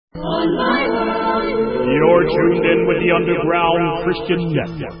You're tuned in with the Underground Christian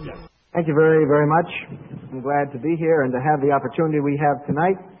Network. Thank you very, very much. I'm glad to be here and to have the opportunity we have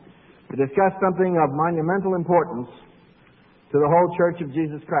tonight to discuss something of monumental importance to the whole Church of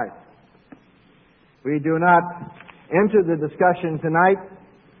Jesus Christ. We do not enter the discussion tonight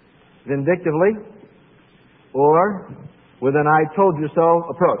vindictively or with an I told you so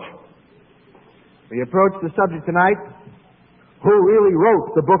approach. We approach the subject tonight, who really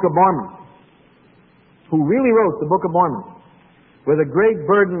wrote the Book of Mormon? Who really wrote the Book of Mormon? With a great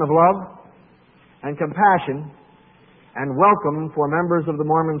burden of love and compassion and welcome for members of the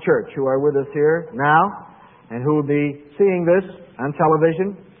Mormon Church who are with us here now and who will be seeing this on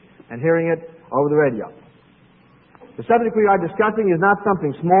television and hearing it over the radio. The subject we are discussing is not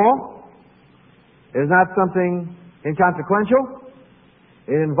something small. It is not something inconsequential.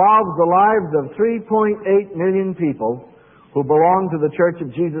 It involves the lives of 3.8 million people who belong to the Church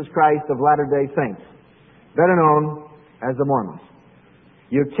of Jesus Christ of Latter-day Saints, better known as the Mormons.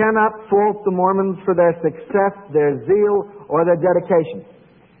 You cannot fault the Mormons for their success, their zeal, or their dedication.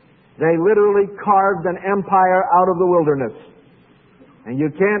 They literally carved an empire out of the wilderness. And you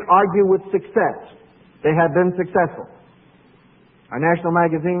can't argue with success. They have been successful. Our national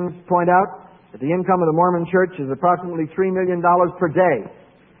magazines point out that the income of the Mormon Church is approximately $3 million per day,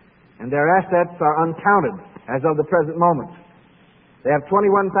 and their assets are uncounted as of the present moment. They have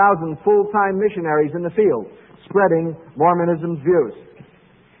 21,000 full-time missionaries in the field spreading Mormonism's views.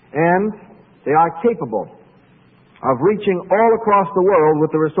 And they are capable of reaching all across the world with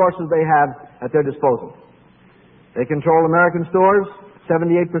the resources they have at their disposal. They control American stores,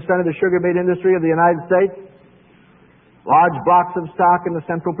 78% of the sugar beet industry of the United States, large blocks of stock in the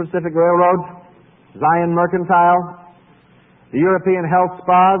Central Pacific Railroad, Zion Mercantile, the European health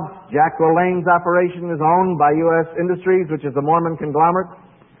spas. Jack LaLanne's operation is owned by U.S. Industries, which is a Mormon conglomerate.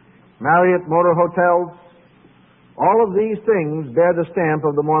 Marriott Motor Hotels. All of these things bear the stamp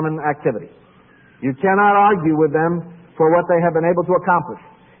of the Mormon activity. You cannot argue with them for what they have been able to accomplish.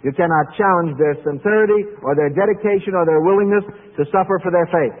 You cannot challenge their sincerity or their dedication or their willingness to suffer for their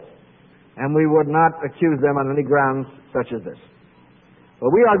faith. And we would not accuse them on any grounds such as this.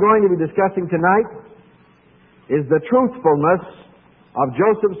 What we are going to be discussing tonight is the truthfulness of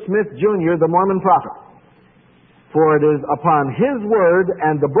Joseph Smith, Jr., the Mormon prophet. For it is upon his word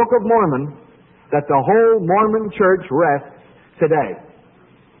and the Book of Mormon that the whole Mormon Church rests today.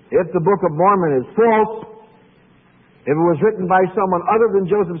 If the Book of Mormon is false, if it was written by someone other than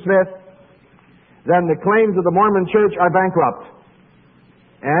Joseph Smith, then the claims of the Mormon Church are bankrupt.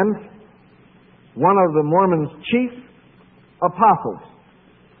 And one of the Mormons' chief apostles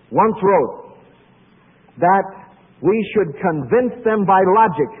once wrote that we should convince them by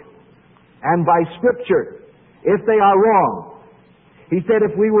logic and by Scripture if they are wrong. He said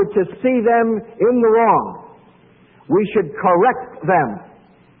if we were to see them in the wrong, we should correct them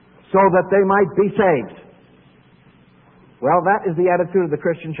so that they might be saved. Well, that is the attitude of the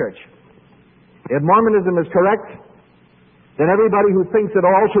Christian church. If Mormonism is correct, then everybody who thinks at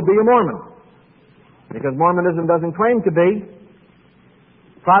all should be a Mormon. Because Mormonism doesn't claim to be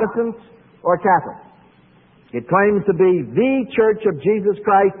Protestants or Catholics. It claims to be the Church of Jesus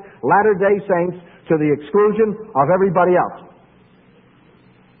Christ, Latter-day Saints, to the exclusion of everybody else.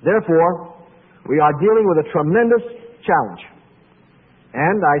 Therefore, we are dealing with a tremendous challenge.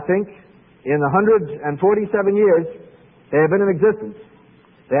 And I think in the 147 years they have been in existence,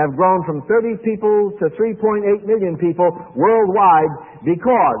 they have grown from 30 people to 3.8 million people worldwide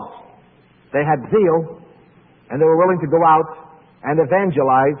because they had zeal and they were willing to go out and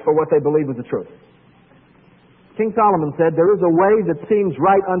evangelize for what they believed was the truth. King Solomon said, there is a way that seems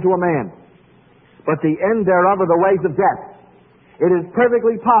right unto a man, but the end thereof are the ways of death. It is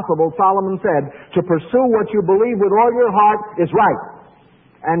perfectly possible, Solomon said, to pursue what you believe with all your heart is right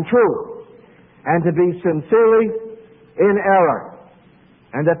and true, and to be sincerely in error,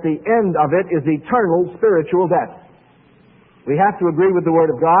 and that the end of it is eternal spiritual death. We have to agree with the Word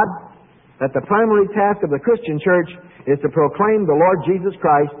of God that the primary task of the Christian church is to proclaim the Lord Jesus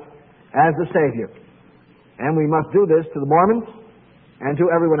Christ as the Savior. And we must do this to the Mormons and to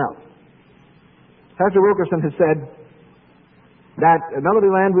everyone else. Pastor Wilkerson has said that in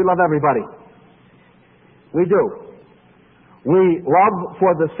Melody Land we love everybody. We do. We love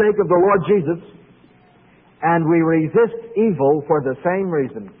for the sake of the Lord Jesus, and we resist evil for the same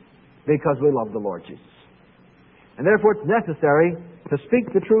reason, because we love the Lord Jesus. And therefore it's necessary to speak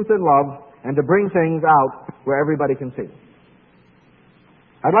the truth in love and to bring things out where everybody can see.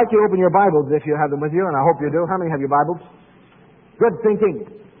 I'd like you to open your Bibles if you have them with you, and I hope you do. How many have your Bibles? Good thinking.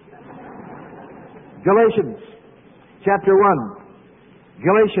 Galatians chapter 1.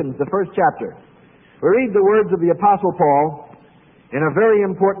 Galatians, the first chapter. We read the words of the Apostle Paul in a very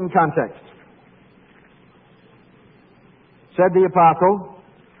important context. Said the Apostle,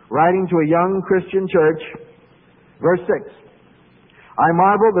 writing to a young Christian church, verse 6, I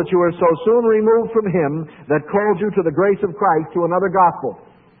marvel that you are so soon removed from him that called you to the grace of Christ to another gospel,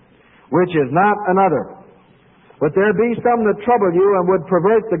 which is not another. But there be some that trouble you and would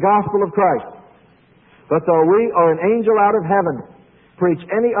pervert the gospel of Christ. But though we or an angel out of heaven preach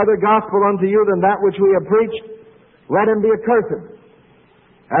any other gospel unto you than that which we have preached, let him be accursed.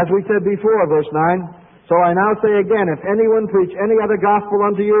 As we said before, verse 9, so I now say again, if anyone preach any other gospel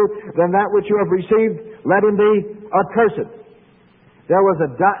unto you than that which you have received, let him be accursed. There was a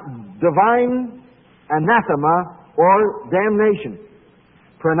divine anathema or damnation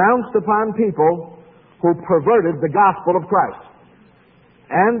pronounced upon people who perverted the gospel of Christ.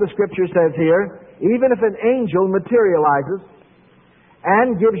 And the Scripture says here, even if an angel materializes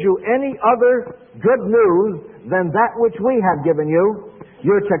and gives you any other good news than that which we have given you,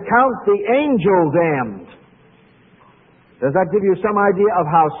 you're to count the angel damned. Does that give you some idea of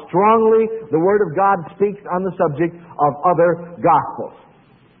how strongly the Word of God speaks on the subject of other gospels?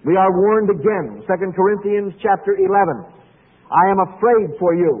 We are warned again, 2 Corinthians chapter 11. I am afraid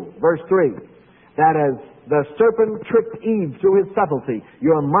for you, verse 3, that as the serpent tricked Eve through his subtlety,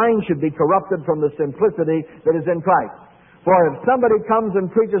 your mind should be corrupted from the simplicity that is in Christ. For if somebody comes and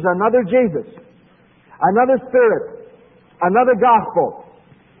preaches another Jesus, another Spirit, another gospel,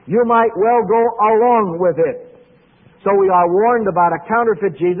 you might well go along with it. So we are warned about a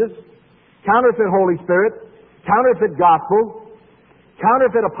counterfeit Jesus, counterfeit Holy Spirit, counterfeit gospel,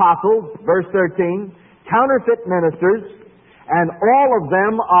 counterfeit apostles, verse 13, counterfeit ministers, and all of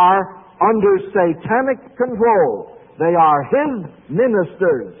them are under satanic control. They are his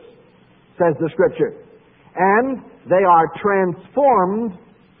ministers, says the Scripture. And they are transformed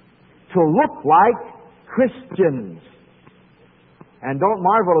to look like Christians. And don't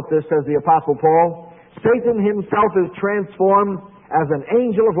marvel at this, says the Apostle Paul. Satan himself is transformed as an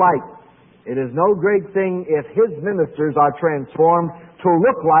angel of light. It is no great thing if his ministers are transformed to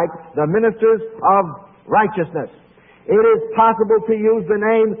look like the ministers of righteousness. It is possible to use the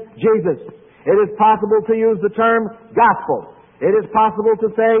name Jesus. It is possible to use the term gospel. It is possible to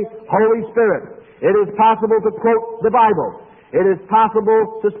say Holy Spirit. It is possible to quote the Bible. It is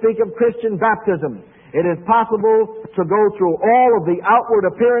possible to speak of Christian baptism. It is possible to go through all of the outward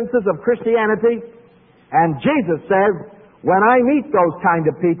appearances of Christianity. And Jesus says, when I meet those kind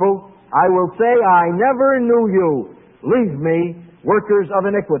of people, I will say, I never knew you. Leave me, workers of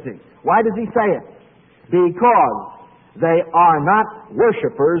iniquity. Why does he say it? Because they are not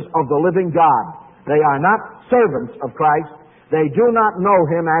worshipers of the living God. They are not servants of Christ. They do not know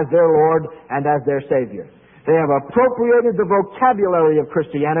him as their Lord and as their Savior. They have appropriated the vocabulary of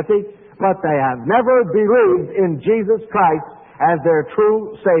Christianity, but they have never believed in Jesus Christ as their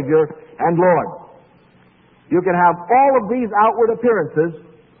true Savior and Lord. You can have all of these outward appearances,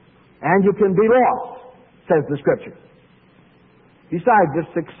 and you can be lost, says the Scripture. Besides, if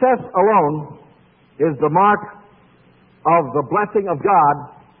success alone is the mark of the blessing of God,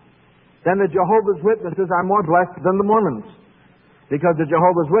 then the Jehovah's Witnesses are more blessed than the Mormons, because the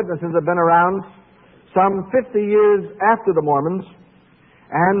Jehovah's Witnesses have been around some 50 years after the Mormons,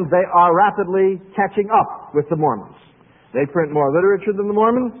 and they are rapidly catching up with the Mormons. They print more literature than the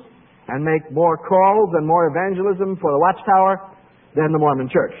Mormons, and make more calls and more evangelism for the Watchtower than the Mormon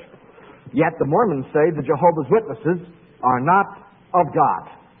Church. Yet the Mormons say the Jehovah's Witnesses are not of God.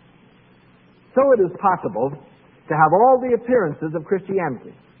 So it is possible to have all the appearances of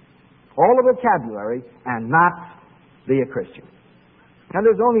Christianity, all the vocabulary, and not be a Christian. Now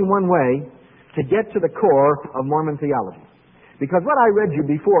there's only one way to get to the core of Mormon theology. Because what I read you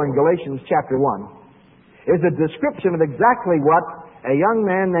before in Galatians chapter 1 is a description of exactly what a young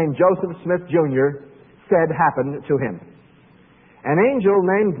man named Joseph Smith Jr. said happened to him. An angel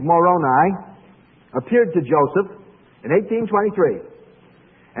named Moroni appeared to Joseph in 1823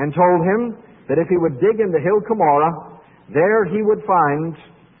 and told him that if he would dig in the hill Cumorah, there he would find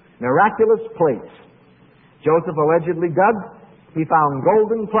miraculous plates. Joseph allegedly dug. He found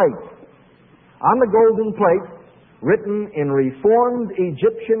golden plates. On the golden plates, written in reformed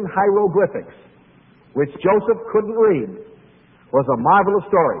Egyptian hieroglyphics, which Joseph couldn't read, was a marvelous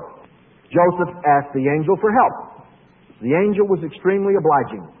story. Joseph asked the angel for help. The angel was extremely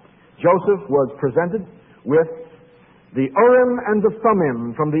obliging. Joseph was presented with the Urim and the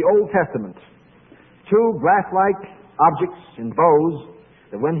Thummim from the Old Testament, two glass-like objects in bows,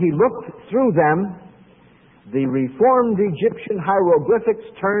 that when he looked through them, the reformed Egyptian hieroglyphics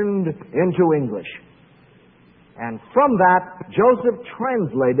turned into English. And from that, Joseph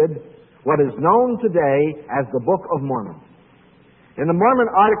translated what is known today as the Book of Mormon. In the Mormon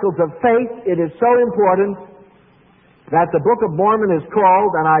Articles of Faith, it is so important that the Book of Mormon is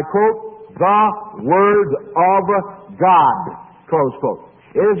called, and I quote, the Word of God, close quote.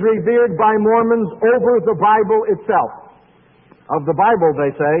 It is revered by Mormons over the Bible itself. Of the Bible,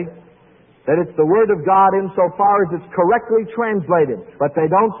 they say, that it's the Word of God insofar as it's correctly translated. But they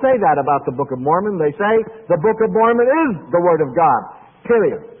don't say that about the Book of Mormon. They say the Book of Mormon is the Word of God,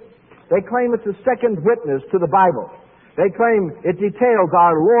 period. They claim it's a second witness to the Bible. They claim it details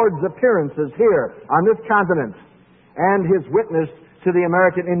our Lord's appearances here on this continent and His witness to the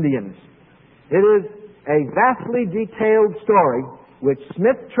American Indians. It is a vastly detailed story which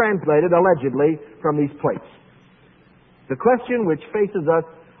Smith translated, allegedly, from these plates. The question which faces us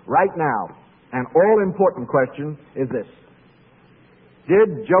right now, an all-important question, is this.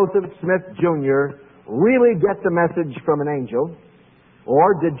 Did Joseph Smith Jr. really get the message from an angel,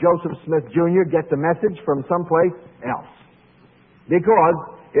 or did Joseph Smith Jr. get the message from someplace else? Because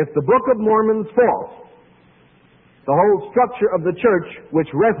if the Book of Mormon falls, the whole structure of the church which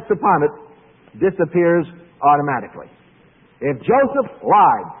rests upon it disappears automatically. If Joseph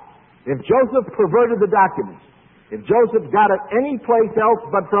lied, if Joseph perverted the documents, if Joseph got it any place else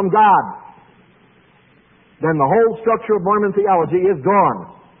but from God, then the whole structure of Mormon theology is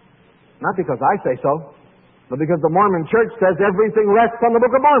gone. Not because I say so, but because the Mormon Church says everything rests on the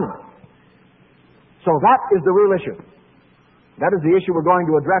Book of Mormon. So that is the real issue. That is the issue we're going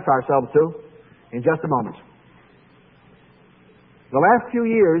to address ourselves to in just a moment. The last few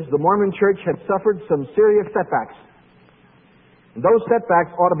years, the Mormon Church had suffered some serious setbacks. And those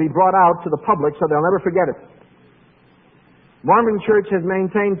setbacks ought to be brought out to the public so they'll never forget it. Mormon Church has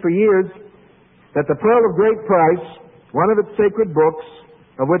maintained for years that the Pearl of Great Price, one of its sacred books,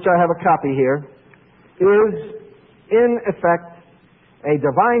 of which I have a copy here, is, in effect, a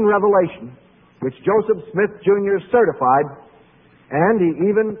divine revelation which Joseph Smith Jr. certified, and he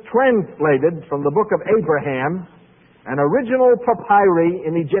even translated from the book of Abraham, an original papyri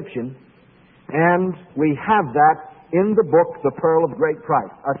in Egyptian, and we have that in the book, The Pearl of Great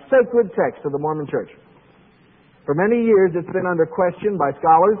Price, a sacred text of the Mormon Church. For many years it's been under question by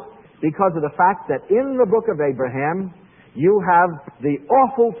scholars because of the fact that in the book of Abraham you have the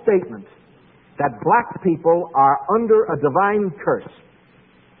awful statement that black people are under a divine curse,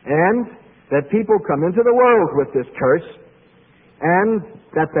 and that people come into the world with this curse, and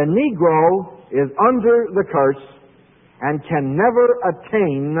that the Negro is under the curse and can never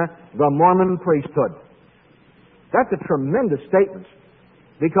attain the Mormon priesthood. That's a tremendous statement,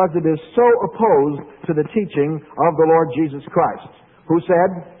 because it is so opposed to the teaching of the Lord Jesus Christ, who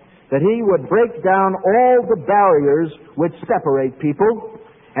said that He would break down all the barriers which separate people,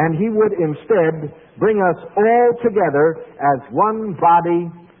 and He would instead bring us all together as one body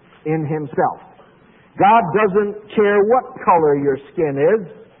in Himself. God doesn't care what color your skin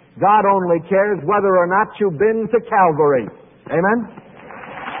is. God only cares whether or not you've been to Calvary. Amen?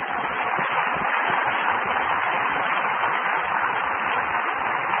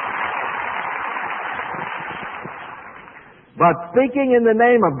 But speaking in the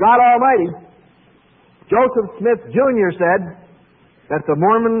name of God Almighty, Joseph Smith Jr. said that the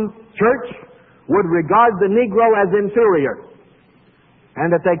Mormon Church would regard the Negro as inferior,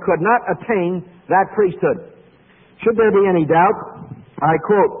 and that they could not attain that priesthood. Should there be any doubt, I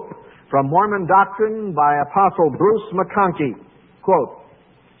quote from Mormon Doctrine by Apostle Bruce McConkie, quote,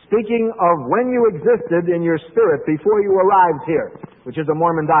 speaking of when you existed in your spirit before you arrived here, which is a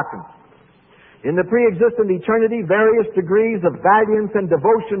Mormon doctrine. In the pre-existent eternity, various degrees of valiance and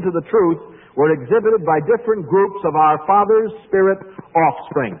devotion to the truth were exhibited by different groups of our Father's spirit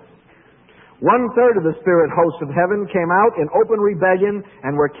offspring. 1/3 of the spirit hosts of heaven came out in open rebellion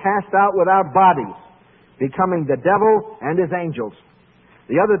and were cast out without bodies, becoming the devil and his angels.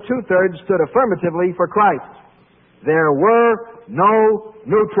 The other 2/3 stood affirmatively for Christ. There were no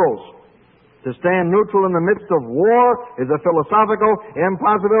neutrals. To stand neutral in the midst of war is a philosophical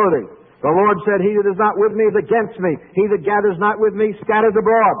impossibility. The Lord said, "He that is not with me is against me. He that gathers not with me scatters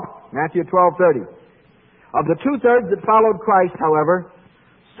abroad." Matthew 12:30. Of the 2/3 that followed Christ, however,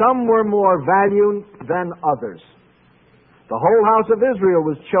 some were more valued than others. The whole house of Israel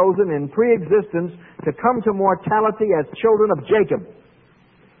was chosen in pre-existence to come to mortality as children of Jacob.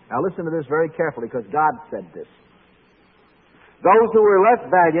 Now listen to this very carefully, because God said this. Those who were less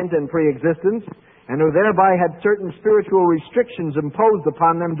valiant in pre-existence, and who thereby had certain spiritual restrictions imposed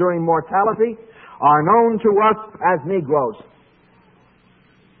upon them during mortality, are known to us as Negroes.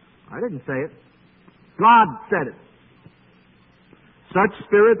 I didn't say it. God said it. Such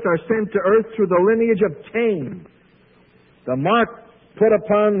spirits are sent to earth through the lineage of Cain, the mark put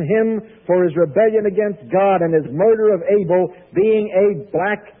upon him for his rebellion against God and his murder of Abel being a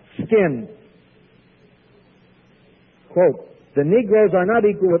black skin. Quote, the Negroes are not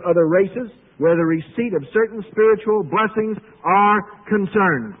equal with other races where the receipt of certain spiritual blessings are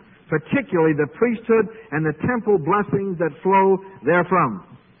concerned, particularly the priesthood and the temple blessings that flow therefrom.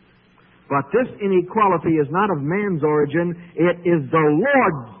 But this inequality is not of man's origin, it is the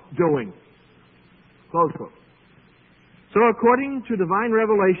Lord's doing. Close quote. So according to divine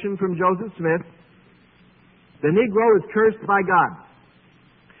revelation from Joseph Smith, the Negro is cursed by God.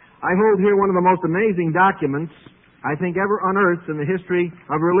 I hold here one of the most amazing documents I think ever unearthed in the history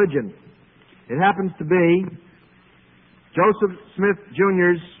of religion. It happens to be Joseph Smith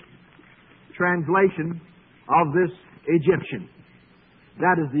Jr.'s translation of this Egyptian.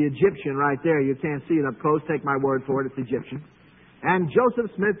 That is the Egyptian right there. You can't see it up close. Take my word for it. It's Egyptian. And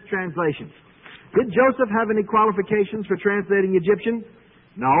Joseph Smith's translation. Did Joseph have any qualifications for translating Egyptian?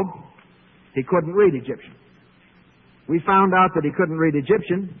 No. He couldn't read Egyptian. We found out that he couldn't read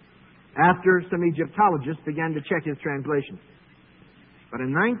Egyptian after some Egyptologists began to check his translation. But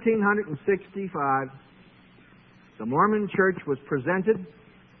in 1965, the Mormon Church was presented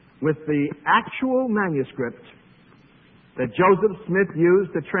with the actual manuscript that Joseph Smith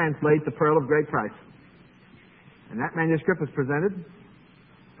used to translate the Pearl of Great Price. And that manuscript was presented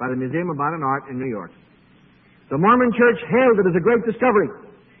by the Museum of Modern Art in New York. The Mormon Church hailed it as a great discovery.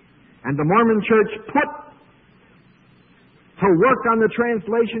 And the Mormon Church put to work on the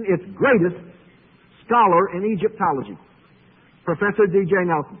translation its greatest scholar in Egyptology, Professor D.J.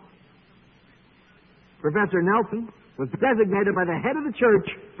 Nelson. Professor Nelson was designated by the head of the church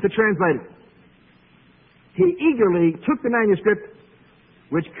to translate it. He eagerly took the manuscript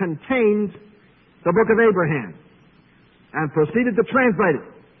which contained the Book of Abraham and proceeded to translate it.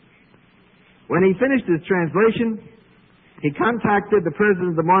 When he finished his translation, he contacted the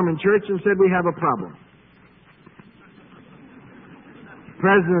president of the Mormon Church and said, we have a problem. The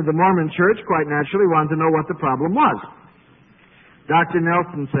president of the Mormon Church, quite naturally, wanted to know what the problem was. Dr.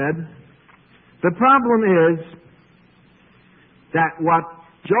 Nelson said, the problem is that what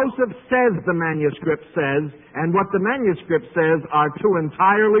Joseph says the manuscript says and what the manuscript says are two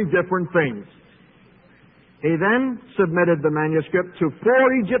entirely different things. He then submitted the manuscript to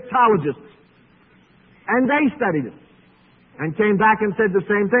 4 Egyptologists, and they studied it and came back and said the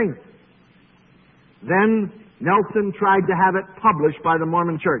same thing. Then Nelson tried to have it published by the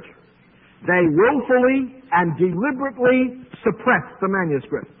Mormon Church. They willfully and deliberately suppressed the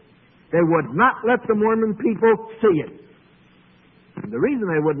manuscript. They would not let the Mormon people see it. And the reason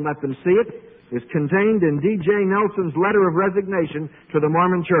they wouldn't let them see it is contained in D.J. Nelson's letter of resignation to the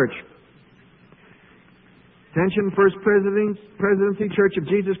Mormon Church. Attention, First Presidency Church of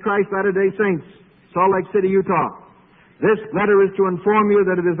Jesus Christ, Latter-day Saints, Salt Lake City, Utah. This letter is to inform you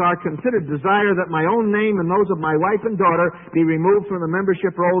that it is our considered desire that my own name and those of my wife and daughter be removed from the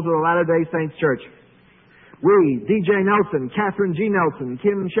membership rolls of the Latter-day Saints Church. We, D.J. Nelson, Catherine G. Nelson,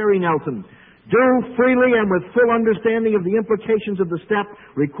 Kim Sherry Nelson, do freely and with full understanding of the implications of the step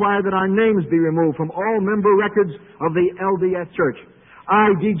require that our names be removed from all member records of the LDS Church.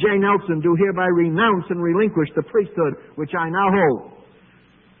 I, D.J. Nelson, do hereby renounce and relinquish the priesthood which I now hold.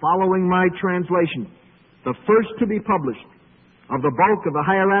 Following my translation, the first to be published of the bulk of the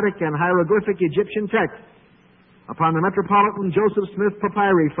hieratic and hieroglyphic Egyptian texts upon the Metropolitan Joseph Smith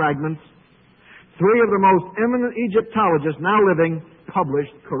papyri fragments, 3 of the most eminent Egyptologists now living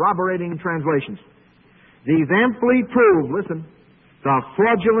published corroborating translations. These amply prove, listen, the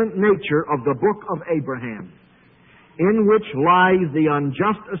fraudulent nature of the Book of Abraham, in which lies the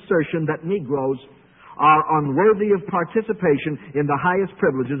unjust assertion that Negroes are unworthy of participation in the highest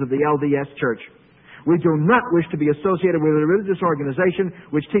privileges of the LDS Church. We do not wish to be associated with a religious organization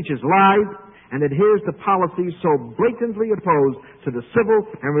which teaches lies and adheres to policies so blatantly opposed to the civil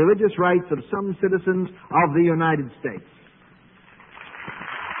and religious rights of some citizens of the United States.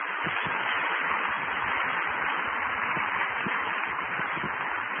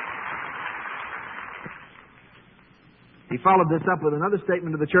 He followed this up with another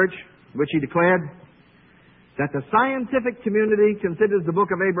statement of the church, which he declared that the scientific community considers the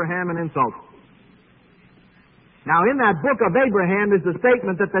Book of Abraham an insult. Now, in that Book of Abraham is the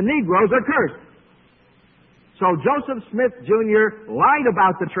statement that the Negroes are cursed. So Joseph Smith Jr. lied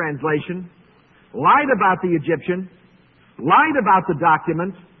about the translation, lied about the Egyptian, lied about the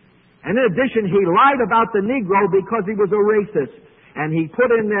document, and in addition, he lied about the Negro because he was a racist. And he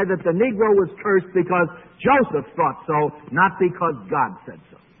put in there that the Negro was cursed because Joseph thought so, not because God said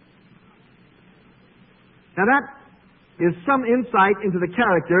so. Now is some insight into the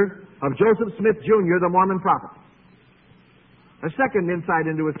character of Joseph Smith, Jr., the Mormon prophet. A second insight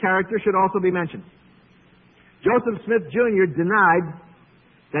into his character should also be mentioned. Joseph Smith, Jr. denied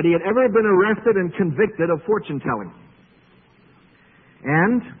that he had ever been arrested and convicted of fortune-telling.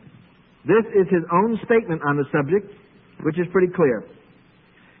 And this is his own statement on the subject, which is pretty clear.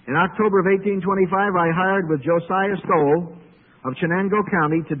 In October of 1825, I hired with Josiah Stowell of Shenango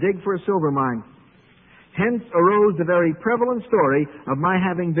County to dig for a silver mine. Hence arose the very prevalent story of my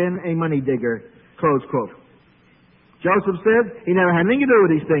having been a money digger, close quote. Joseph said he never had anything to do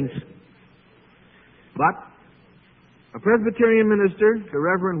with these things. But a Presbyterian minister, the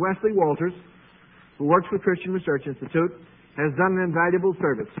Reverend Wesley Walters, who works for Christian Research Institute, has done an invaluable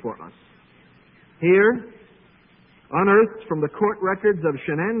service for us. Here, unearthed from the court records of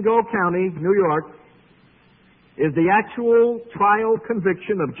Shenango County, New York, is the actual trial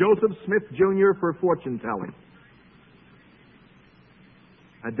conviction of Joseph Smith, Jr. for fortune-telling.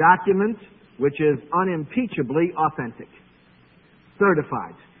 A document which is unimpeachably authentic,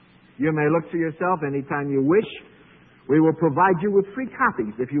 certified. You may look for yourself anytime you wish. We will provide you with free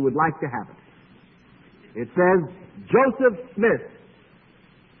copies if you would like to have it. It says, Joseph Smith,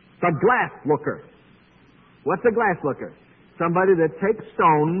 the glass looker. What's a glass looker? Somebody that takes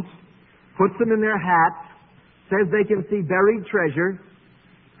stones, puts them in their hat, says they can see buried treasure,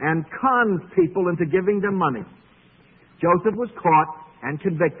 and cons people into giving them money. Joseph was caught and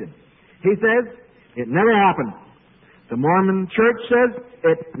convicted. He says, it never happened. The Mormon Church says,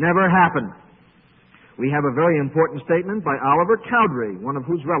 it never happened. We have a very important statement by Oliver Cowdery, one of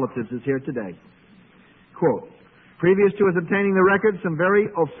whose relatives is here today. Quote, previous to his obtaining the record, some very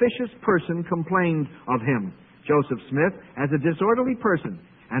officious person complained of him, Joseph Smith, as a disorderly person,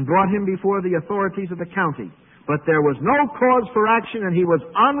 and brought him before the authorities of the county. But there was no cause for action, and he was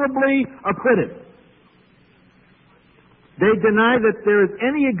honorably acquitted. They deny that there is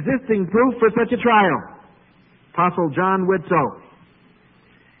any existing proof for such a trial. Apostle John Widtsoe.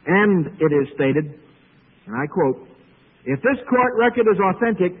 And it is stated, and I quote, if this court record is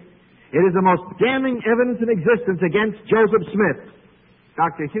authentic, it is the most damning evidence in existence against Joseph Smith.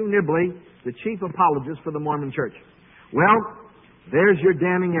 Dr. Hugh Nibley, the chief apologist for the Mormon Church. Well, there's your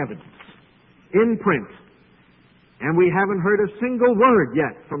damning evidence. In print. And we haven't heard a single word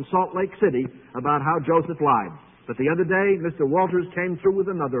yet from Salt Lake City about how Joseph lied. But the other day, Mr. Walters came through with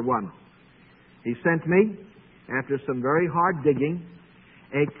another one. He sent me, after some very hard digging,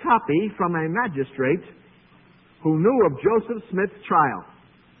 a copy from a magistrate who knew of Joseph Smith's trial.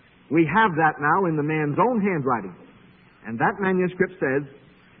 We have that now in the man's own handwriting. And that manuscript says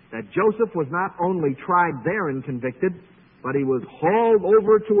that Joseph was not only tried there and convicted, but he was hauled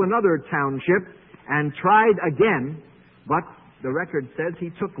over to another township and tried again, but the record says he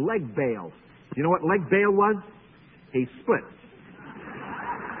took leg bail. Do you know what leg bail was? He split.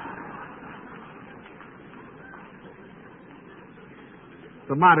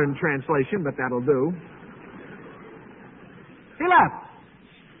 The modern translation, but that'll do. He left.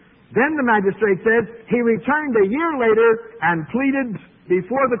 Then the magistrate says he returned a year later and pleaded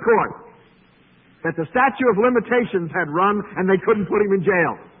before the court that the statute of limitations had run and they couldn't put him in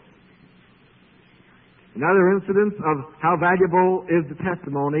jail. Another incident of how valuable is the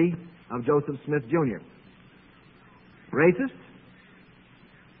testimony of Joseph Smith, Jr. Racist,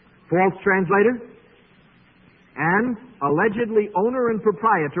 false translator, and allegedly owner and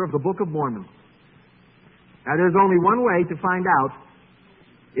proprietor of the Book of Mormon. Now, there's only one way to find out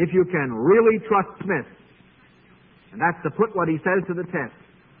if you can really trust Smith, and that's to put what he says to the test.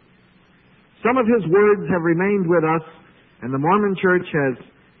 Some of his words have remained with us, and the Mormon Church has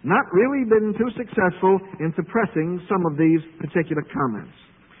not really been too successful in suppressing some of these particular comments.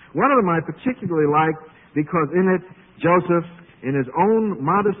 One of them I particularly like because in it, Joseph, in his own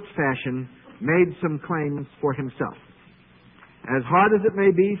modest fashion, made some claims for himself. As hard as it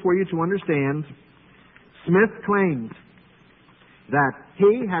may be for you to understand, Smith claimed that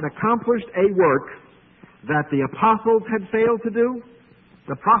he had accomplished a work that the apostles had failed to do,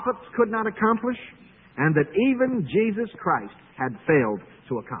 the prophets could not accomplish, and that even Jesus Christ had failed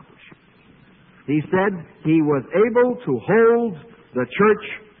to accomplish. He said he was able to hold the church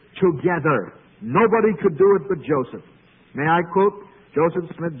together. Nobody could do it but Joseph. May I quote Joseph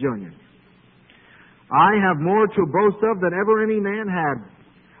Smith, Jr.? I have more to boast of than ever any man had.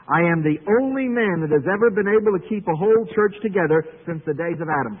 I am the only man that has ever been able to keep a whole church together since the days of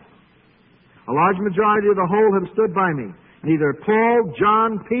Adam. A large majority of the whole have stood by me. Neither Paul,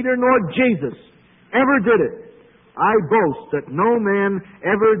 John, Peter, nor Jesus ever did it. I boast that no man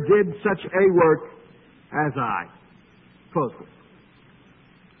ever did such a work as I. Close quote.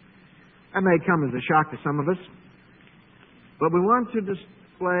 That may come as a shock to some of us. But we want to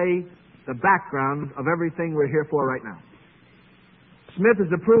display the background of everything we're here for right now. Smith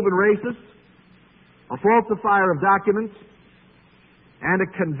is a proven racist, a falsifier of documents, and a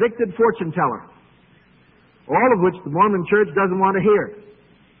convicted fortune teller, all of which the Mormon Church doesn't want to hear.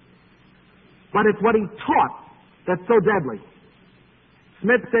 But it's what he taught that's so deadly.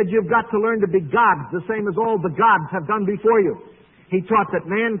 Smith said you've got to learn to be gods the same as all the gods have done before you. He taught that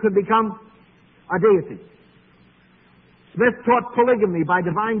man could become a deity. Smith taught polygamy by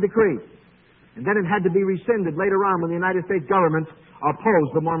divine decree, and then it had to be rescinded later on when the United States government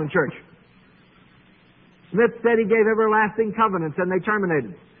opposed the Mormon Church. Smith said he gave everlasting covenants, and they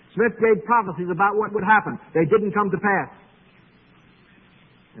terminated. Smith gave prophecies about what would happen. They didn't come to pass.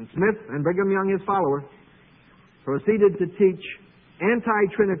 And Smith and Brigham Young, his follower, proceeded to teach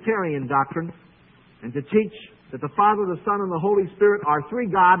anti-Trinitarian doctrine and to teach that the Father, the Son, and the Holy Spirit are three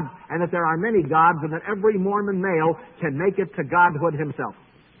gods, and that there are many gods, and that every Mormon male can make it to godhood himself.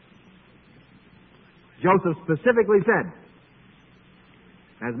 Joseph specifically said,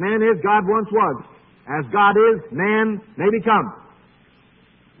 as man is, God once was. As God is, man may become.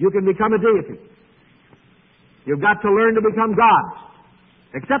 You can become a deity. You've got to learn to become gods,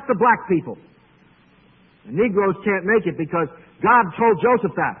 except the black people. The Negroes can't make it because God told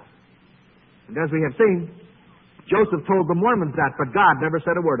Joseph that. And as we have seen, Joseph told the Mormons that, but God never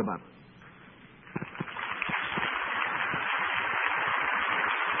said a word about it.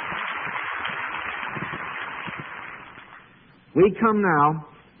 We come now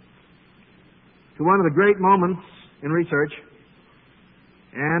to one of the great moments in research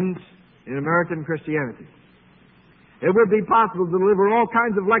and in American Christianity. It would be possible to deliver all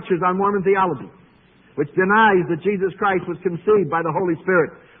kinds of lectures on Mormon theology, which denies that Jesus Christ was conceived by the Holy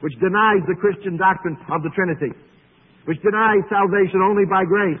Spirit, which denies the Christian doctrine of the Trinity, which denies salvation only by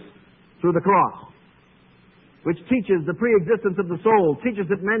grace through the cross, which teaches the pre-existence of the soul, teaches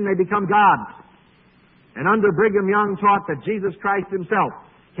that men may become gods, and under Brigham Young taught that Jesus Christ himself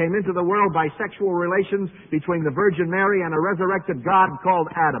came into the world by sexual relations between the Virgin Mary and a resurrected God called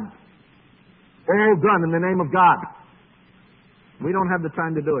Adam. All done in the name of God. We don't have the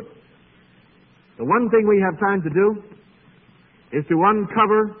time to do it. The one thing we have time to do is to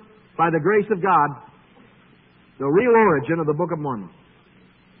uncover, by the grace of God, the real origin of the Book of Mormon.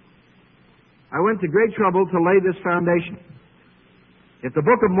 I went to great trouble to lay this foundation. If the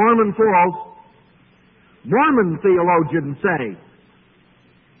Book of Mormon falls, Mormon theologians say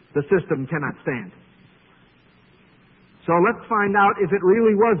the system cannot stand. So let's find out if it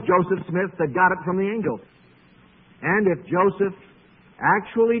really was Joseph Smith that got it from the angel. And if Joseph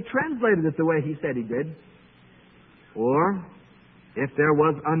actually translated it the way he said he did, or if there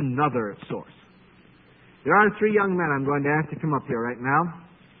was another source. There are three young men I'm going to ask to come up here right now.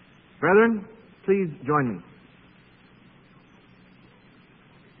 Brethren, please join me.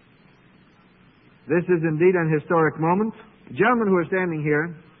 This is indeed an historic moment. The gentlemen who are standing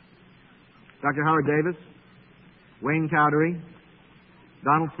here, Dr. Howard Davis, Wayne Cowdery,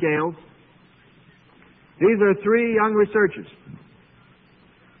 Donald Scales, these are three young researchers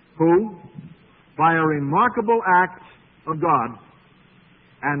who, by a remarkable act of God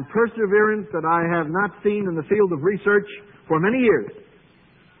and perseverance that I have not seen in the field of research for many years,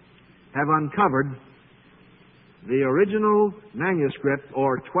 have uncovered the original manuscript,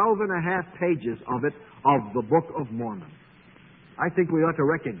 or 12 and a half pages of it, of the Book of Mormon. I think we ought to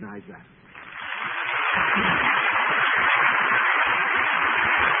recognize that.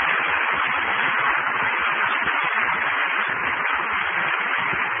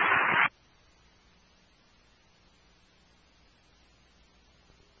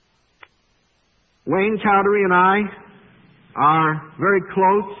 Wayne Cowdery and I are very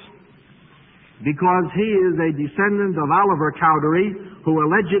close because he is a descendant of Oliver Cowdery, who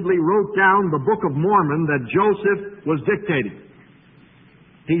allegedly wrote down the Book of Mormon that Joseph was dictating.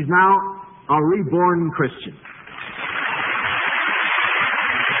 He's now a reborn Christian.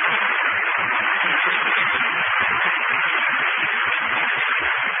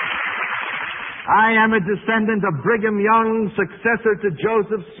 I am a descendant of Brigham Young, successor to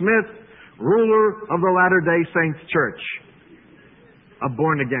Joseph Smith, ruler of the Latter-day Saints Church. A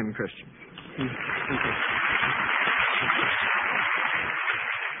born-again Christian.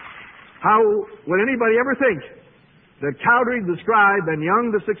 How would anybody ever think that Cowdery the scribe and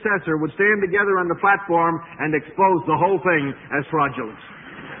Young the successor would stand together on the platform and expose the whole thing as fraudulent?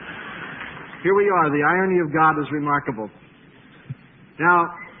 Here we are. The irony of God is remarkable. Now,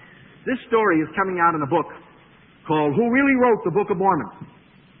 this story is coming out in a book called Who Really Wrote the Book of Mormon?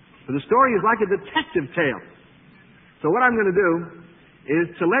 So the story is like a detective tale. So what I'm going to do is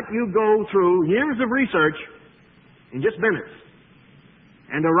to let you go through years of research in just minutes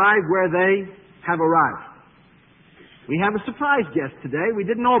and arrive where they have arrived. We have a surprise guest today we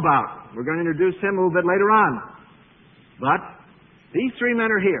didn't know about. We're going to introduce him a little bit later on. But these three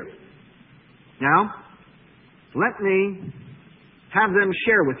men are here. Now, let me have them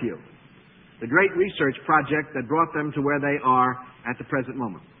share with you the great research project that brought them to where they are at the present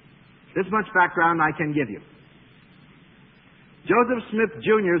moment. This much background I can give you. Joseph Smith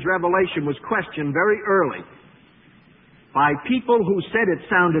Jr.'s revelation was questioned very early by people who said it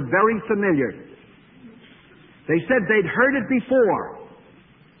sounded very familiar. They said they'd heard it before,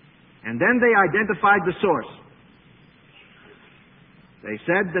 and then they identified the source. They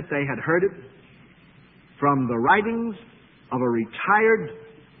said that they had heard it from the writings of a retired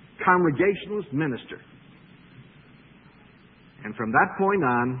Congregationalist minister. And from that point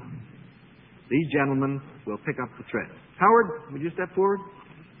on, these gentlemen will pick up the thread. Howard, would you step forward?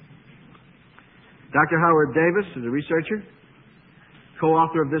 Dr. Howard Davis is a researcher,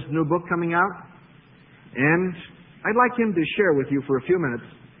 co-author of this new book coming out, and I'd like him to share with you for a few minutes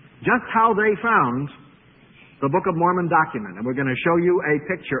just how they found the Book of Mormon document. And we're going to show you a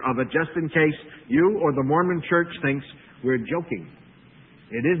picture of it just in case you or the Mormon Church thinks we're joking.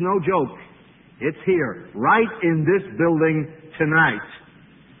 It is no joke. It's here, right in this building tonight.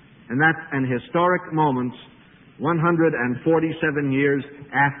 And that's an historic moment. 147 years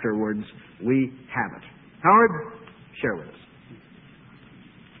afterwards, we have it. Howard, share with us.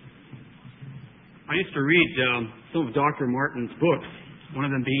 I used to read some of Dr. Martin's books, one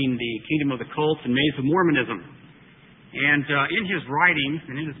of them being The Kingdom of the Cults and Maze of Mormonism. And in his writings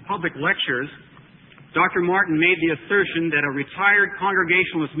and in his public lectures, Dr. Martin made the assertion that a retired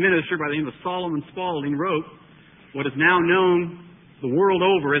Congregationalist minister by the name of Solomon Spaulding wrote what is now known the world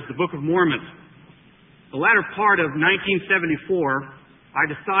over as the Book of Mormon. The latter part of 1974, I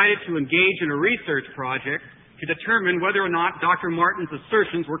decided to engage in a research project to determine whether or not Dr. Martin's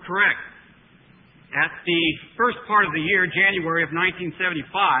assertions were correct. At the first part of the year, January of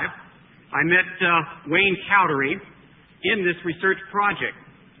 1975, I met Wayne Cowdery in this research project.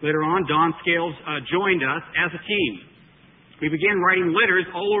 Later on, Don Scales joined us as a team. We began writing letters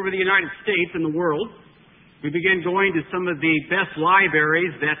all over the United States and the world. We began going to some of the best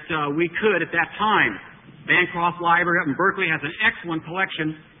libraries that we could at that time. Bancroft Library up in Berkeley has an excellent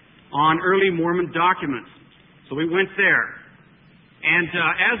collection on early Mormon documents. So we went there. And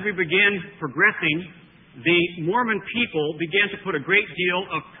as we began progressing, the Mormon people began to put a great deal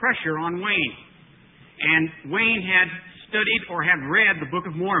of pressure on Wayne. And Wayne had studied or had read the Book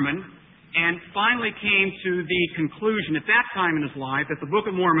of Mormon and finally came to the conclusion at that time in his life that the Book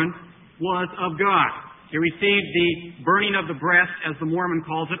of Mormon was of God. He received the burning of the breast, as the Mormon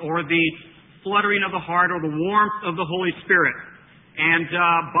calls it, or the fluttering of the heart, or the warmth of the Holy Spirit. And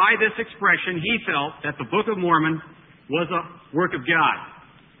by this expression, he felt that the Book of Mormon was a work of God.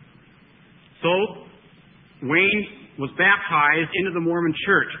 So, Wayne was baptized into the Mormon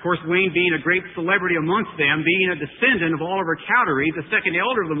Church. Of course, Wayne being a great celebrity amongst them, being a descendant of Oliver Cowdery, the second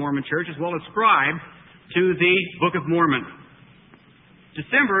elder of the Mormon Church, as well as scribe to the Book of Mormon.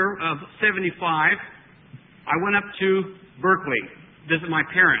 December of 75, I went up to Berkeley to visit my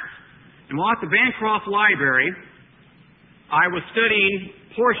parents. And while at the Bancroft Library, I was studying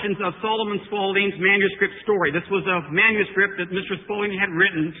portions of Solomon Spaulding's manuscript story. This was a manuscript that Mr. Spaulding had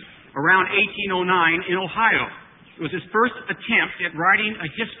written around 1809 in Ohio. It was his first attempt at writing a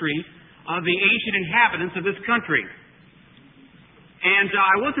history of the ancient inhabitants of this country. And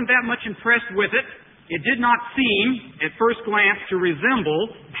I wasn't that much impressed with it. It did not seem, at first glance, to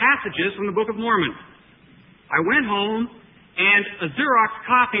resemble passages from the Book of Mormon. I went home, and a Xerox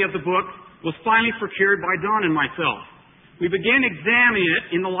copy of the book was finally procured by Don and myself. We began examining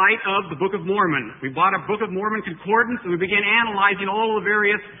it in the light of the Book of Mormon. We bought a Book of Mormon concordance, and we began analyzing all the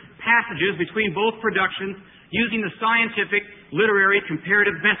various passages between both productions using the scientific literary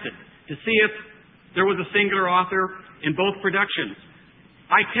comparative method to see if there was a singular author in both productions.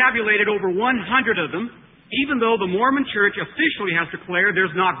 I tabulated over 100 of them, even though the Mormon Church officially has declared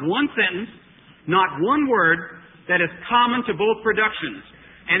there's not one sentence, not one word that is common to both productions.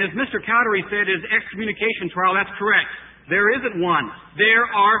 And as Mr. Cowdery said in his excommunication trial, that's correct. There isn't one. There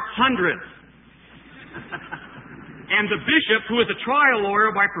are hundreds. And the bishop, who is a trial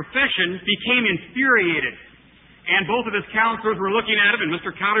lawyer by profession, became infuriated. And both of his counselors were looking at him, and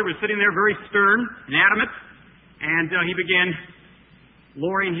Mr. Cowdery was sitting there very stern and adamant. And he began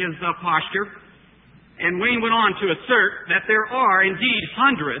lowering his posture. And Wayne went on to assert that there are indeed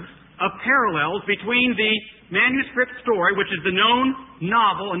hundreds of parallels between the manuscript story, which is the known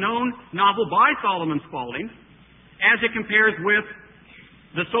novel by Solomon Spaulding, as it compares with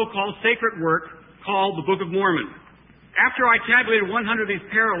the so-called sacred work called the Book of Mormon. After I tabulated 100 of these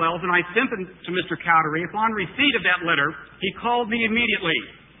parallels and I sent them to Mr. Cowdery, upon receipt of that letter, he called me immediately.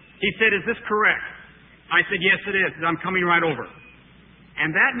 He said, "Is this correct?" I said, "Yes, it is. I'm coming right over."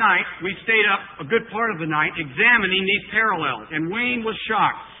 And that night, we stayed up a good part of the night examining these parallels, and Wayne was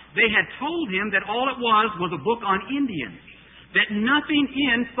shocked. They had told him that all it was a book on Indians, that nothing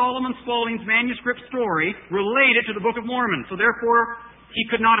in Solomon Spaulding's manuscript story related to the Book of Mormon. So therefore, he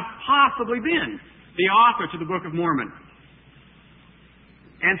could not have possibly been the author to the Book of Mormon.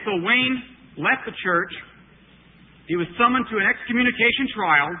 And so Wayne left the church. He was summoned to an excommunication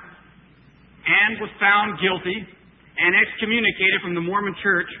trial and was found guilty and excommunicated from the Mormon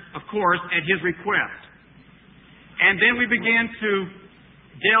church, of course, at his request. And then we began to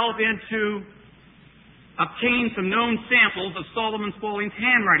delve into obtain some known samples of Solomon Spaulding's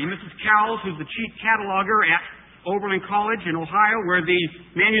handwriting. Mrs. Cowles, who's the chief cataloger at Oberlin College in Ohio, where the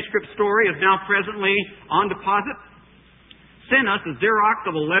manuscript story is now presently on deposit, sent us a Xerox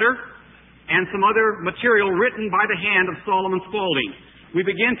of a letter and some other material written by the hand of Solomon Spaulding. We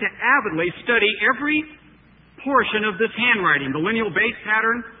began to avidly study every portion of this handwriting, the lineal base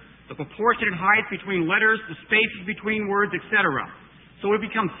pattern, the proportionate height between letters, the spaces between words, etc. So we've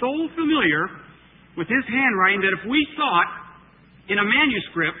become so familiar with his handwriting that if we saw it in a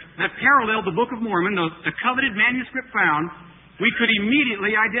manuscript that paralleled the Book of Mormon, the coveted manuscript found, we could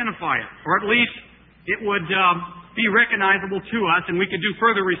immediately identify it, or at least it would be recognizable to us, and we could do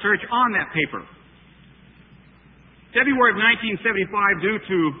further research on that paper. February of 1975, due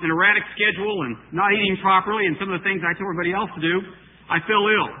to an erratic schedule and not eating properly and some of the things I told everybody else to do, I fell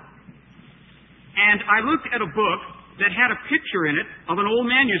ill. And I looked at a book that had a picture in it of an old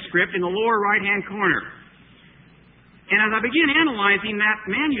manuscript in the lower right-hand corner. And as I began analyzing that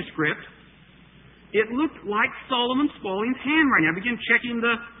manuscript, it looked like Solomon Spaulding's handwriting. I began checking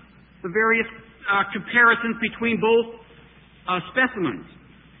the various comparisons between both specimens.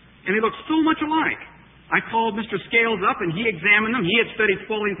 And they looked so much alike. I called Mr. Scales up and he examined them. He had studied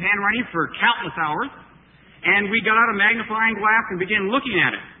Spaulding's handwriting for countless hours. And we got out a magnifying glass and began looking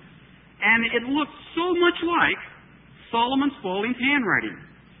at it. And it looked so much like Solomon Spaulding's handwriting.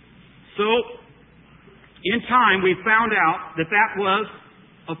 So, in time, we found out that that was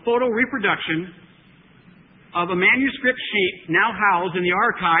a photo reproduction of a manuscript sheet now housed in the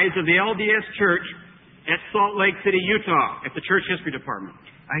archives of the LDS Church at Salt Lake City, Utah, at the Church History Department.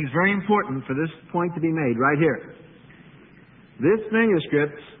 I think it's very important for this point to be made right here. This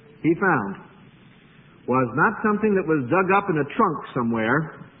manuscript he found was not something that was dug up in a trunk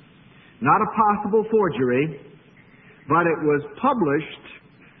somewhere, not a possible forgery, but it was published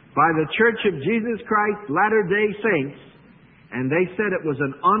by the Church of Jesus Christ Latter-day Saints, and they said it was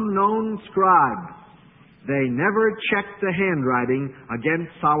an unknown scribe. They never checked the handwriting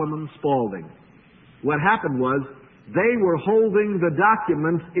against Solomon Spaulding. What happened was they were holding the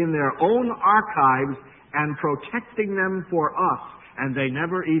documents in their own archives and protecting them for us, and they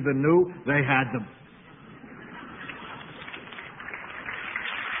never even knew they had them.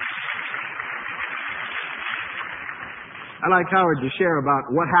 I'd like Howard to share about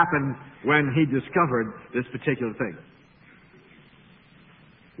what happened when he discovered this particular thing.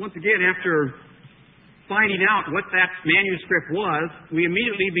 Once again, after finding out what that manuscript was, we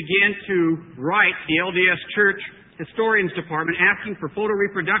immediately began to write the LDS Church Historians Department asking for photo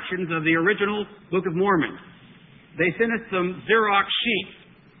reproductions of the original Book of Mormon. They sent us some Xerox sheets,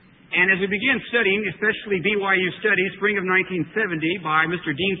 and as we began studying, especially BYU Studies, spring of 1970, by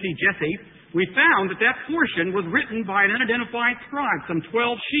Mr. Dean C. Jesse, we found that that portion was written by an unidentified scribe, some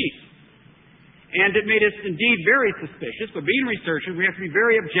 12 sheets. And it made us indeed very suspicious, but being researchers, we have to be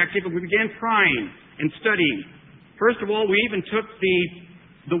very objective, and we began prying and studying. First of all, we even took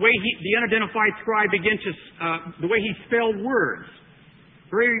the way the unidentified scribe began to, the way he spelled words.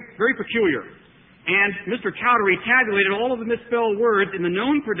 Very, very peculiar. And Mr. Cowdery tabulated all of the misspelled words in the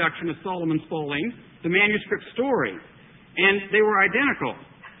known production of Solomon Spaulding, the manuscript story. And they were identical.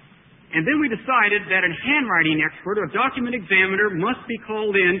 And then we decided that a handwriting expert or a document examiner must be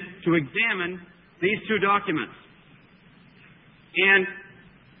called in to examine these two documents. And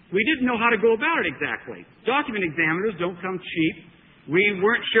we didn't know how to go about it exactly. Document examiners don't come cheap. We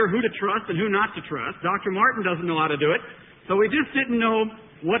weren't sure who to trust and who not to trust. Dr. Martin doesn't know how to do it. So we just didn't know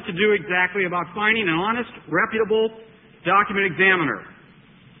what to do exactly about finding an honest, reputable document examiner.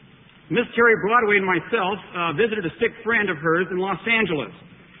 Miss Terry Broadway and myself visited a sick friend of hers in Los Angeles.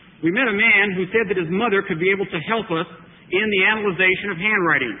 We met a man who said that his mother could be able to help us in the analyzation of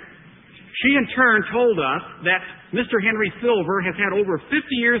handwriting. She in turn told us that Mr. Henry Silver has had over 50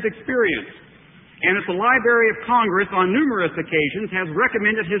 years' experience, and that the Library of Congress on numerous occasions has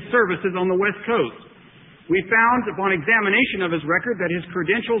recommended his services on the West Coast. We found upon examination of his record that his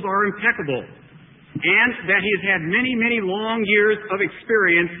credentials are impeccable and that he has had many, many long years of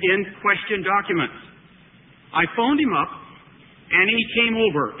experience in question documents. I phoned him up, and he came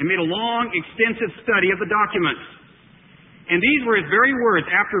over and made a long, extensive study of the documents. And these were his very words.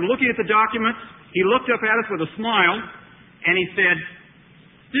 After looking at the documents, he looked up at us with a smile, and he said,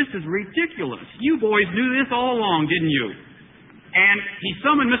 "This is ridiculous. You boys knew this all along, didn't you?" And he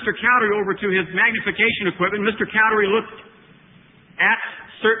summoned Mr. Cowdery over to his magnification equipment. Mr. Cowdery looked at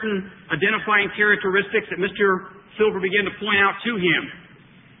certain identifying characteristics that Mr. Silver began to point out to him.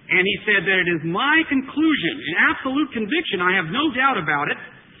 And he said that it is my conclusion, an absolute conviction, I have no doubt about it,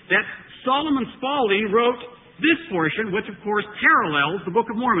 that Solomon Spaulding wrote this portion, which of course parallels the Book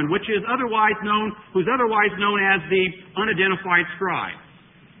of Mormon, who's otherwise known as the unidentified scribe.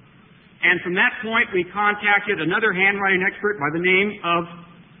 And from that point, we contacted another handwriting expert by the name of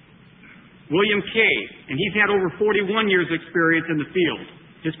William Kay, and he's had over 41 years' experience in the field.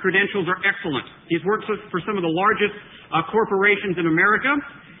 His credentials are excellent. He's worked for some of the largest corporations in America.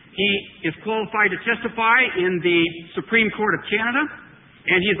 He is qualified to testify in the Supreme Court of Canada,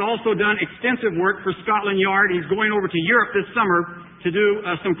 and he's also done extensive work for Scotland Yard. He's going over to Europe this summer to do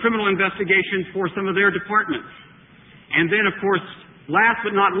some criminal investigations for some of their departments. And then, of course, last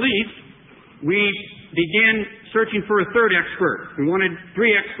but not least, we began searching for a third expert. We wanted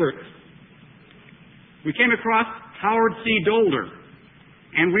 3 experts. We came across Howard C. Dolder,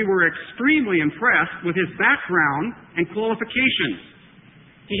 and we were extremely impressed with his background and qualifications.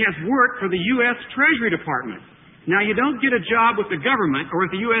 He has worked for the U.S. Treasury Department. Now, you don't get a job with the government or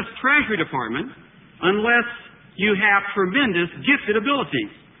with the U.S. Treasury Department unless you have tremendous gifted abilities.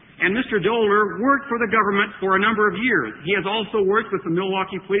 And Mr. Dolder worked for the government for a number of years. He has also worked with the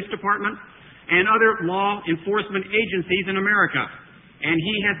Milwaukee Police Department and other law enforcement agencies in America. And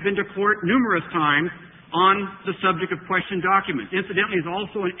he has been to court numerous times on the subject of question documents. Incidentally, he's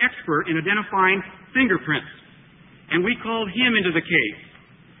also an expert in identifying fingerprints. And we called him into the case.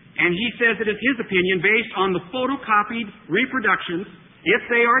 And he says it is his opinion, based on the photocopied reproductions, if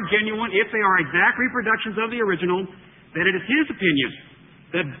they are genuine, if they are exact reproductions of the original, that it is his opinion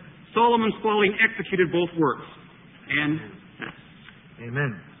that Solomon Spaulding executed both works. And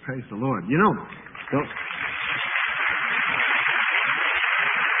amen. Praise the Lord. You know,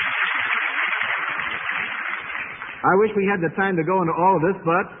 I wish we had the time to go into all of this,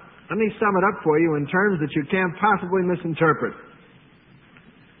 but let me sum it up for you in terms that you can't possibly misinterpret.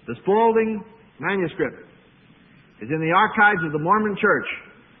 The Spaulding manuscript is in the archives of the Mormon Church.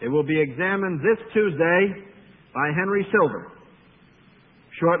 It will be examined this Tuesday by Henry Silver.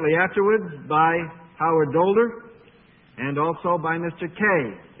 Shortly afterwards by Howard Dolder, and also by Mr. Kay,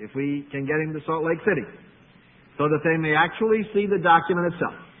 if we can get him to Salt Lake City, so that they may actually see the document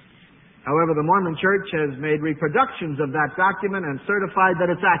itself. However, the Mormon Church has made reproductions of that document and certified that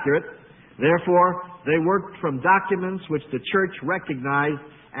it's accurate. Therefore, they worked from documents which the Church recognized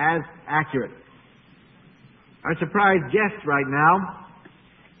as accurate. Our surprised guest right now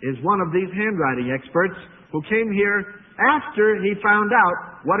is one of these handwriting experts who came here after he found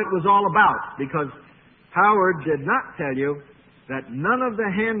out what it was all about, because Howard did not tell you that none of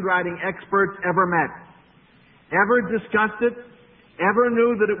the handwriting experts ever met, ever discussed it, ever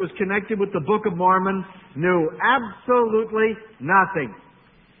knew that it was connected with the Book of Mormon, knew absolutely nothing.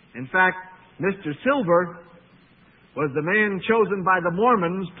 In fact, Mr. Silver was the man chosen by the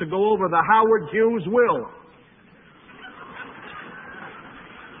Mormons to go over the Howard Hughes will.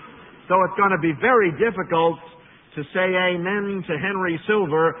 So it's going to be very difficult to say amen to Henry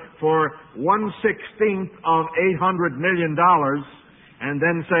Silver for 1/16 of $800 million and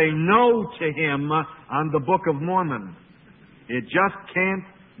then say no to him on the Book of Mormon. It just can't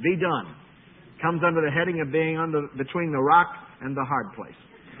be done. Comes under the heading of being between the rock and the hard place.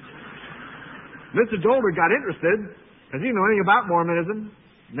 Mr. Dolder got interested because he didn't know anything about Mormonism,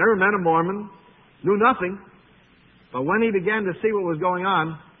 never met a Mormon, knew nothing. But when he began to see what was going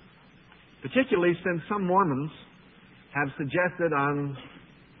on, particularly since some Mormons have suggested on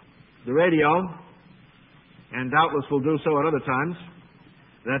the radio, and doubtless will do so at other times,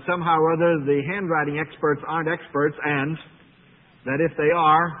 that somehow or other the handwriting experts aren't experts, and that if they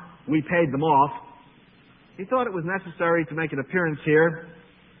are, we paid them off. He thought it was necessary to make an appearance here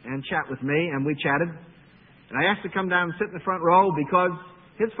and chat with me, and we chatted. And I asked to come down and sit in the front row because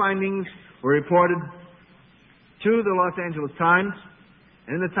his findings were reported to the Los Angeles Times.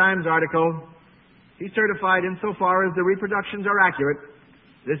 And in the Times article, he certified insofar as the reproductions are accurate,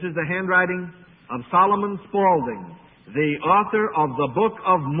 this is the handwriting of Solomon Spaulding, the author of the Book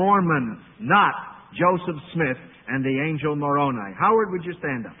of Mormon, not Joseph Smith and the angel Moroni. Howard, would you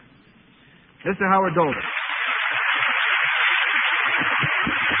stand up? Mr. Howard Dolder.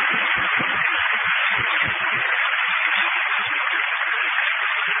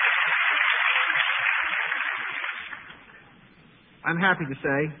 I'm happy to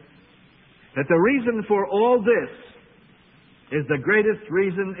say that the reason for all this is the greatest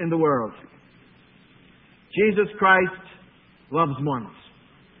reason in the world. Jesus Christ loves Mormons.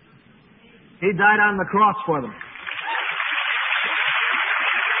 He died on the cross for them.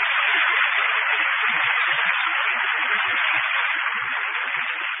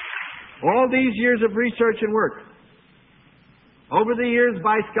 All these years of research and work, over the years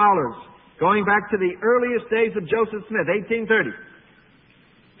by scholars, going back to the earliest days of Joseph Smith, 1830,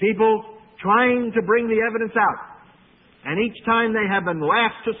 people trying to bring the evidence out. And each time they have been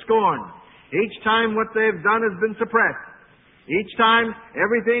laughed to scorn. Each time what they've done has been suppressed. Each time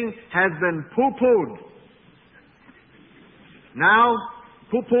everything has been poo-pooed. Now,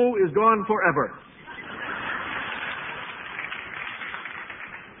 poo-poo is gone forever.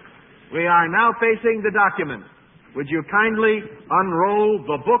 We are now facing the document. Would you kindly unroll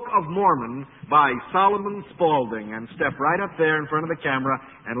the Book of Mormon by Solomon Spaulding and step right up there in front of the camera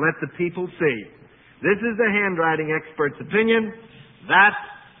and let the people see. This is the handwriting expert's opinion. That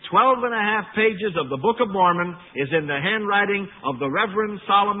 12 and a half pages of the Book of Mormon is in the handwriting of the Reverend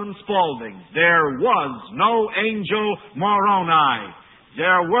Solomon Spaulding. There was no angel Moroni.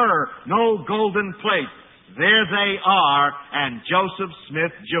 There were no golden plates. There they are, and Joseph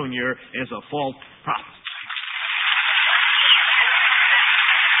Smith, Jr. is a false prophet.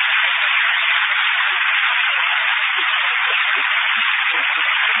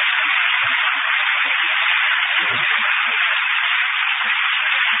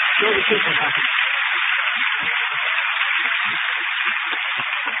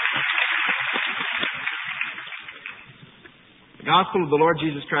 The gospel of the Lord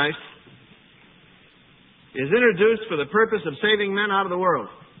Jesus Christ is introduced for the purpose of saving men out of the world.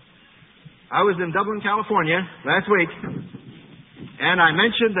 I was in Dublin, California last week, and I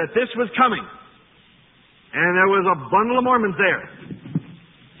mentioned that this was coming. And there was a bundle of Mormons there.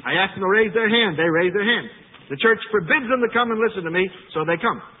 I asked them to raise their hand. They raised their hand. The church forbids them to come and listen to me, so they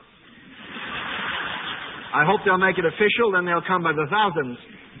come. I hope they'll make it official, then they'll come by the thousands.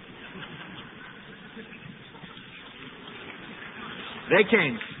 They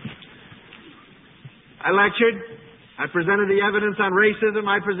came. I lectured. I presented the evidence on racism.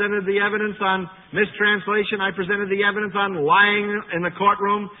 I presented the evidence on mistranslation. I presented the evidence on lying in the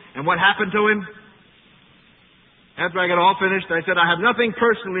courtroom and what happened to him. After I got all finished, I said, I have nothing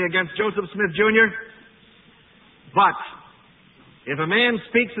personally against Joseph Smith, Jr., but if a man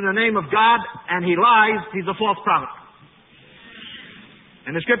speaks in the name of God and he lies, he's a false prophet.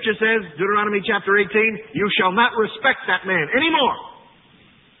 And the Scripture says, Deuteronomy chapter 18, you shall not respect that man anymore.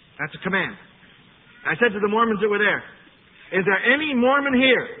 That's a command. I said to the Mormons that were there, is there any Mormon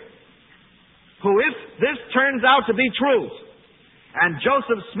here who, if this turns out to be true, and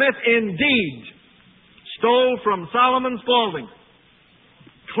Joseph Smith indeed stole from Solomon Spaulding,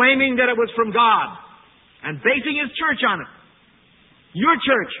 claiming that it was from God, and basing his church on it, your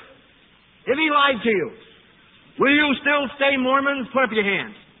church, if he lied to you, will you still stay Mormons? Put up your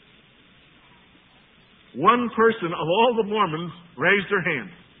hands. One person of all the Mormons raised their hand.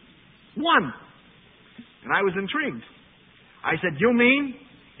 One. And I was intrigued. I said, you mean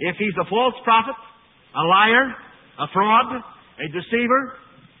if he's a false prophet, a liar, a fraud, a deceiver,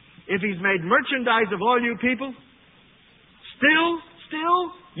 if he's made merchandise of all you people, still,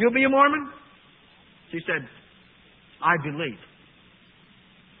 you'll be a Mormon? She said, I believe.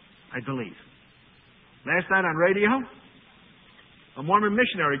 Last night on radio, a Mormon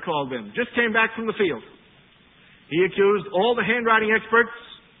missionary called in, just came back from the field. He accused all the handwriting experts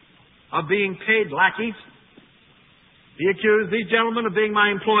of being paid lackeys. He accused these gentlemen of being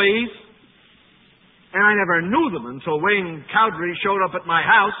my employees. And I never knew them until Wayne Cowdery showed up at my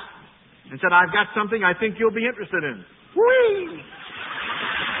house and said, I've got something I think you'll be interested in. Whee!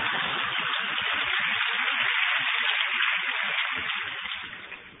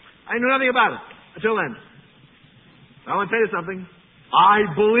 I knew nothing about it until then. I want to tell you something. I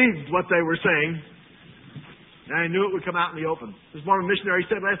believed what they were saying. And I knew it would come out in the open. This Mormon missionary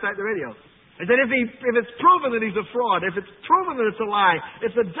said last night on the radio. I said, if it's proven that he's a fraud, if it's proven that it's a lie,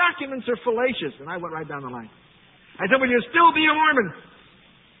 if the documents are fallacious, and I went right down the line. I said, will you still be a Mormon?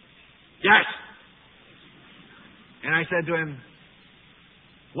 Yes. And I said to him,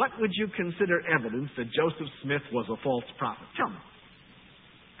 what would you consider evidence that Joseph Smith was a false prophet? Tell me.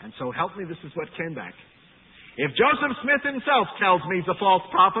 And so help me, this is what came back. If Joseph Smith himself tells me he's a false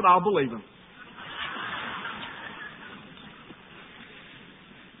prophet, I'll believe him.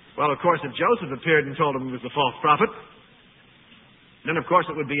 Well, of course, if Joseph appeared and told him he was a false prophet, then of course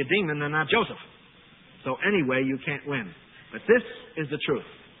it would be a demon and not Joseph. So anyway, you can't win. But this is the truth.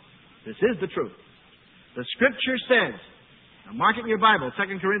 This is the truth. The Scripture says, now mark it in your Bible,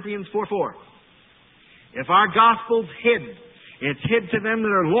 2 Corinthians 4:4. If our gospel's hid, it's hid to them that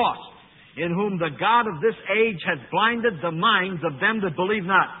are lost, in whom the God of this age has blinded the minds of them that believe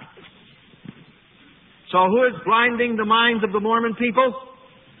not. So who is blinding the minds of the Mormon people?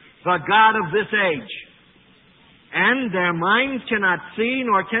 The God of this age. And their minds cannot see,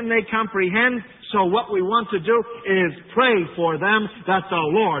 nor can they comprehend. So what we want to do is pray for them that the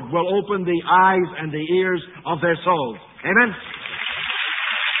Lord will open the eyes and the ears of their souls. Amen?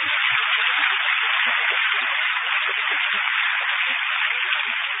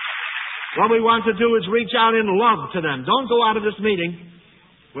 What we want to do is reach out in love to them. Don't go out of this meeting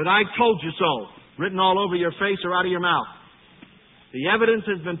with "I told you so" written all over your face or out of your mouth. The evidence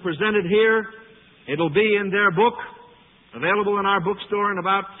has been presented here. It'll be in their book, available in our bookstore in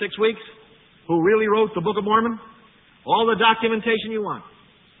about 6 weeks. Who really wrote the Book of Mormon? All the documentation you want.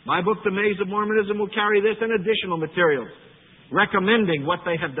 My book, The Maze of Mormonism, will carry this and additional materials recommending what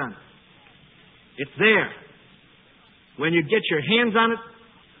they have done. It's there. When you get your hands on it,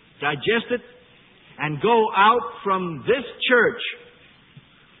 digest it, and go out from this church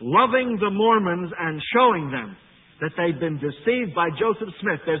loving the Mormons and showing them that they've been deceived by Joseph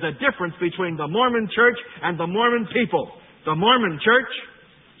Smith. There's a difference between the Mormon church and the Mormon people. The Mormon church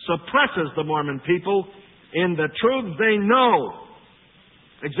suppresses the Mormon people in the truths they know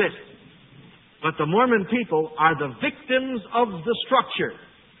exist. But the Mormon people are the victims of the structure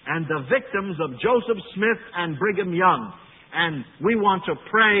and the victims of Joseph Smith and Brigham Young. And we want to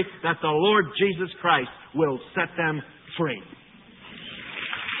pray that the Lord Jesus Christ will set them free.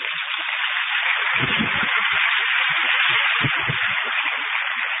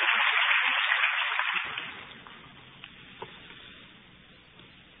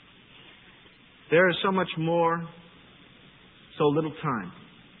 There is so much more, so little time.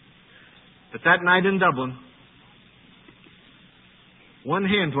 But that night in Dublin, one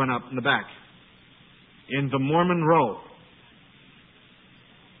hand went up in the back, in the Mormon row.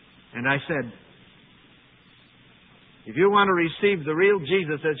 And I said, if you want to receive the real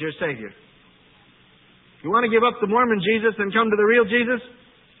Jesus as your Savior, if you want to give up the Mormon Jesus and come to the real Jesus,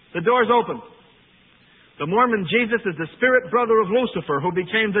 the door's open. The Mormon Jesus is the spirit brother of Lucifer, who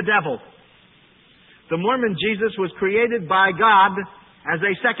became the devil. The Mormon Jesus was created by God as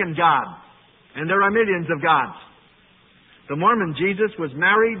a second God, and there are millions of gods. The Mormon Jesus was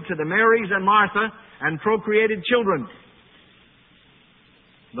married to the Marys and Martha and procreated children.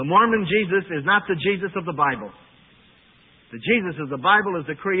 The Mormon Jesus is not the Jesus of the Bible. The Jesus of the Bible is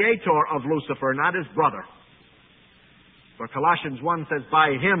the creator of Lucifer, not his brother. For Colossians 1 says,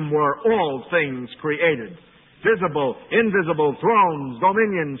 by him were all things created. Visible, invisible, thrones,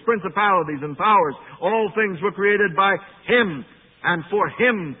 dominions, principalities, and powers. All things were created by him and for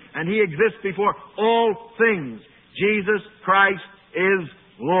him, and he exists before all things. Jesus Christ is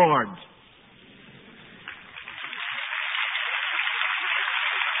Lord.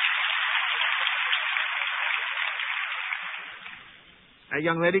 That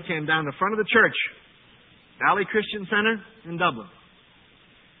young lady came down the front of the church, Valley Christian Center in Dublin.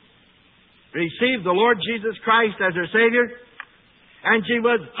 Received the Lord Jesus Christ as her Savior, and she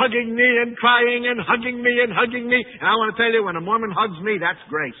was hugging me and crying and hugging me and hugging me. And I want to tell you, when a Mormon hugs me, that's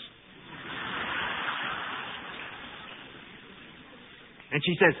grace. And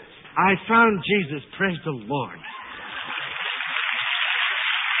she says, I found Jesus, praise the Lord.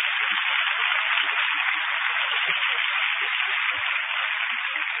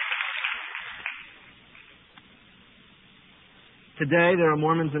 Today, there are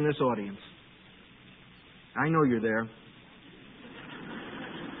Mormons in this audience. I know you're there.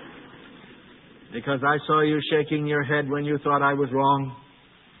 Because I saw you shaking your head when you thought I was wrong,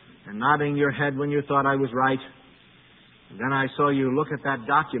 and nodding your head when you thought I was right. And then I saw you look at that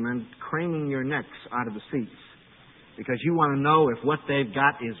document, craning your necks out of the seats, because you want to know if what they've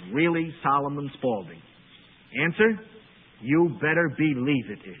got is really Solomon Spaulding. Answer? You better believe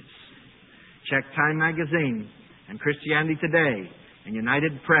it is. Check Time Magazine and Christianity Today and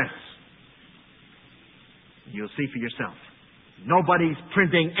United Press. You'll see for yourself. Nobody's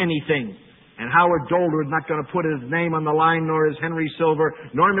printing anything. And Howard Dolder is not going to put his name on the line, nor is Henry Silver,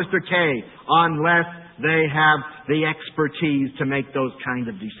 nor Mr. K, unless they have the expertise to make those kind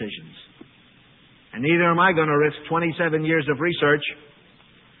of decisions. And neither am I going to risk 27 years of research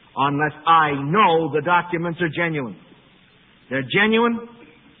unless I know the documents are genuine. They're genuine.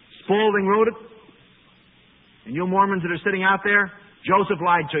 Spaulding wrote it. And you Mormons that are sitting out there, Joseph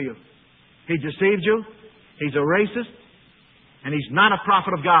lied to you. He deceived you. He's a racist. And he's not a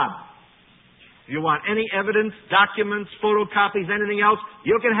prophet of God. If you want any evidence, documents, photocopies, anything else,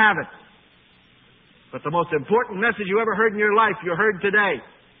 you can have it. But the most important message you ever heard in your life, you heard today.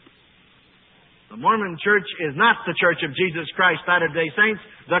 The Mormon Church is not the Church of Jesus Christ Latter-day Saints.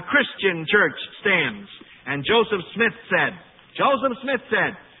 The Christian Church stands. And Joseph Smith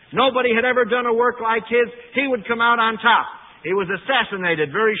said, nobody had ever done a work like his. He would come out on top. He was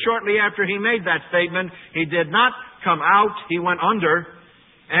assassinated very shortly after he made that statement. He did not come out. He went under.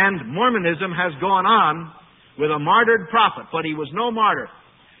 And Mormonism has gone on with a martyred prophet, but he was no martyr.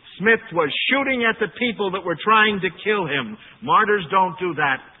 Smith was shooting at the people that were trying to kill him. Martyrs don't do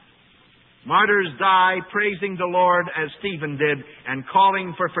that. Martyrs die praising the Lord as Stephen did and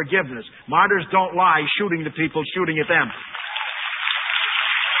calling for forgiveness. Martyrs don't lie shooting the people, shooting at them.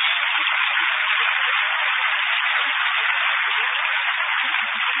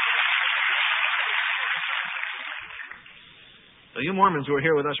 So you Mormons who are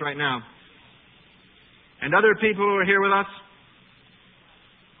here with us right now, and other people who are here with us,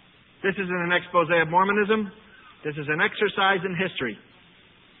 this isn't an expose of Mormonism. This is an exercise in history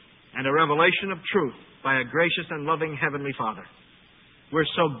and a revelation of truth by a gracious and loving Heavenly Father. We're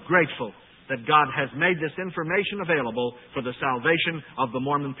so grateful that God has made this information available for the salvation of the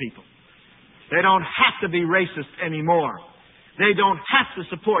Mormon people. They don't have to be racist anymore. They don't have to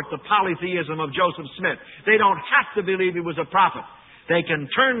support the polytheism of Joseph Smith. They don't have to believe he was a prophet. They can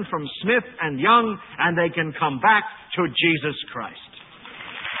turn from Smith and Young, and they can come back to Jesus Christ.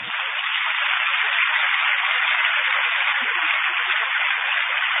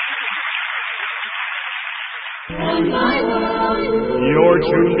 You're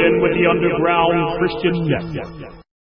tuned in with the Underground Christian Network.